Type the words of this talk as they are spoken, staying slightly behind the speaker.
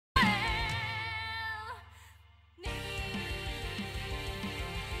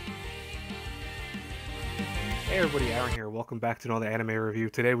Hey everybody, Aaron here. Welcome back to another anime review.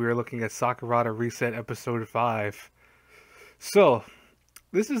 Today we are looking at Sakurada Reset episode 5. So,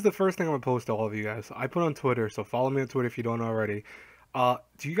 this is the first thing I'm going to post to all of you guys. I put on Twitter, so follow me on Twitter if you don't already.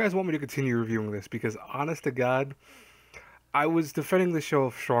 Do you guys want me to continue reviewing this? Because honest to God, I was defending the show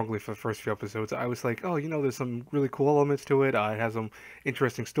strongly for the first few episodes. I was like, oh, there's some really cool elements to it. It has some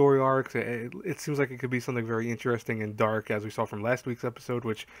interesting story arcs. It seems like it could be something very interesting and dark, as we saw from last week's episode,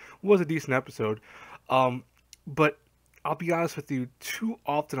 which was a decent episode. But I'll be honest with you, too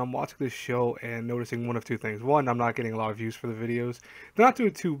often I'm watching this show and noticing one of two things. One, I'm not getting a lot of views for the videos. They're not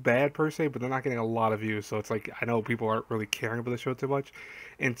doing too bad per se, but they're not getting a lot of views. So it's like, I know people aren't really caring about the show too much.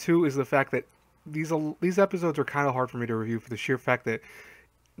 And two is the fact that these episodes are kind of hard for me to review for the sheer fact that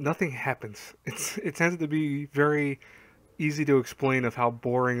nothing happens. It tends to be very easy to explain of how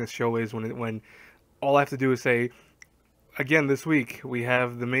boring a show is when all I have to do is say, again, this week we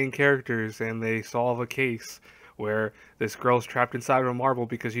have the main characters and they solve a case where this girl's trapped inside of a marble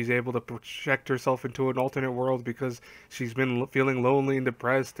because she's able to project herself into an alternate world because she's been feeling lonely and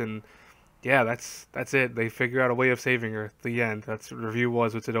depressed, and yeah, that's it. They figure out a way of saving her at the end. That's what the review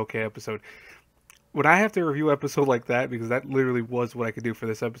was. It's an okay episode. When I have to review an episode like that, because that literally was what I could do for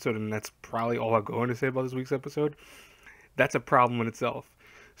this episode, and that's probably all I'm going to say about this week's episode, that's a problem in itself.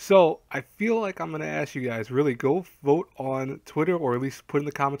 So I feel like I'm going to ask you guys, really go vote on Twitter, or at least put in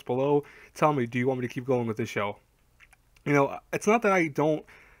the comments below. Tell me, do you want me to keep going with this show? It's not that I don't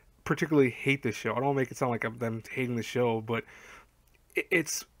particularly hate this show. I don't want to make it sound like I'm hating the show, but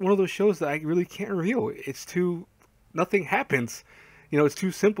it's one of those shows that I really can't review. Nothing happens. It's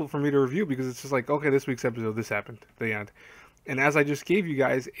too simple for me to review because it's just like, okay, this week's episode, this happened, the end. And as I just gave you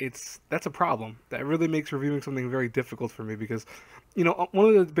guys, that's a problem. That really makes reviewing something very difficult for me because,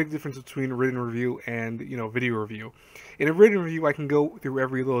 one of the big differences between a written review and, video review. In a written review, I can go through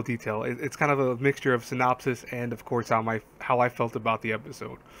every little detail. It's kind of a mixture of synopsis and, of course, how I felt about the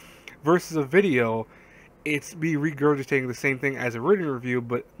episode. Versus a video, it's me regurgitating the same thing as a written review,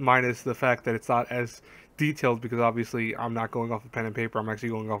 but minus the fact that it's not as detailed because obviously I'm not going off of pen and paper. I'm actually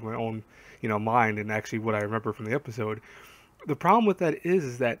going off my own, mind and actually what I remember from the episode. The problem with that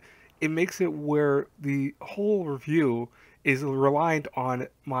is that it makes it where the whole review is reliant on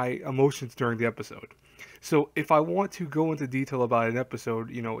my emotions during the episode. So if I want to go into detail about an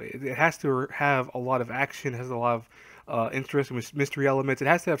episode, it has to have a lot of action, has a lot of interesting mystery elements. It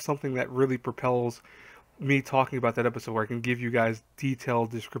has to have something that really propels me talking about that episode, where I can give you guys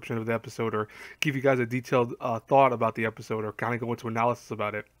detailed description of the episode, or give you guys a detailed thought about the episode, or kind of go into analysis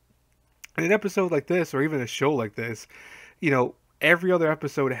about it. In an episode like this, or even a show like this, every other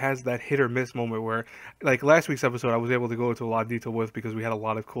episode has that hit or miss moment where, like last week's episode, I was able to go into a lot of detail with because we had a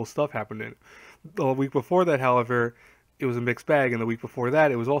lot of cool stuff happening. The week before that, however, it was a mixed bag, and the week before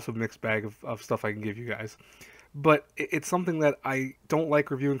that, it was also a mixed bag of stuff I can give you guys. But it's something that I don't like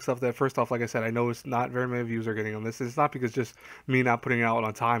reviewing stuff that, first off, like I said, I know it's not very many views are getting on this. It's not because just me not putting it out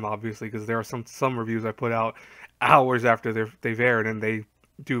on time, obviously, because there are some reviews I put out hours after they've aired, and they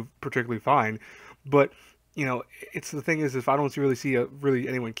do particularly fine. But it's the thing is, if I don't really see really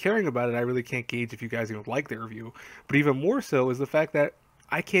anyone caring about it, I really can't gauge if you guys even like the review. But even more so is the fact that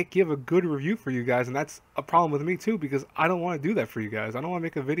I can't give a good review for you guys, and that's a problem with me too, because I don't want to do that for you guys. I don't want to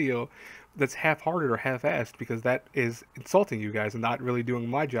make a video that's half-hearted or half-assed, because that is insulting you guys and not really doing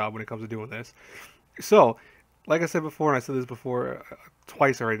my job when it comes to doing this. So, like I said before, and I said this before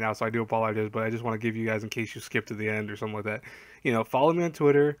twice already now, so I do apologize, but I just want to give you guys, in case you skip to the end or something like that, follow me on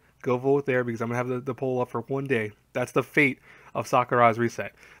Twitter, go vote there, because I'm going to have the poll up for one day. That's the fate of Sakurada's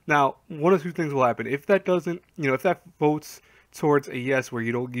Reset. Now, one of two things will happen. If that doesn't, if that votes towards a yes, where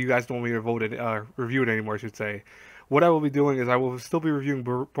you guys don't want me to vote it, review it anymore, I should say, what I will be doing is I will still be reviewing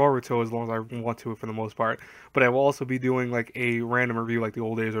Boruto as long as I want to, for the most part, but I will also be doing like a random review like the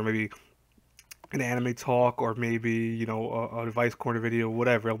old days, or maybe an anime talk, or maybe a advice corner video,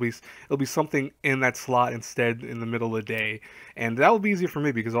 whatever. It'll be something in that slot instead, in the middle of the day, and that will be easier for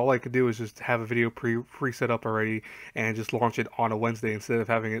me because all I could do is just have a video pre set up already and just launch it on a Wednesday instead of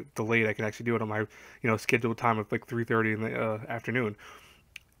having it delayed. I can actually do it on my scheduled time of like 3:30 in the afternoon.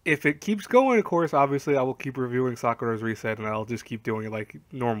 If it keeps going, of course, obviously I will keep reviewing Sakura's Reset, and I'll just keep doing it like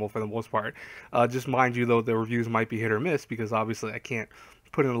normal for the most part. Just mind you, though, the reviews might be hit or miss, because obviously I can't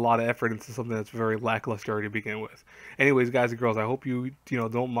put in a lot of effort into something that's very lackluster to begin with. Anyways, guys and girls, I hope you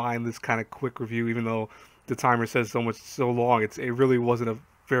don't mind this kind of quick review, even though the timer says so long. It really wasn't a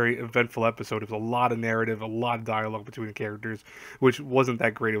very eventful episode. It was a lot of narrative, a lot of dialogue between the characters, which wasn't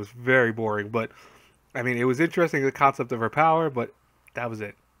that great. It was very boring, but I mean, it was interesting, the concept of her power, but that was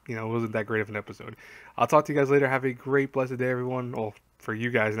it. It wasn't that great of an episode. I'll talk to you guys later. Have a great, blessed day, everyone. Well, for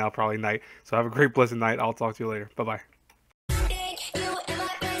you guys now, probably night. So have a great, blessed night. I'll talk to you later. Bye-bye.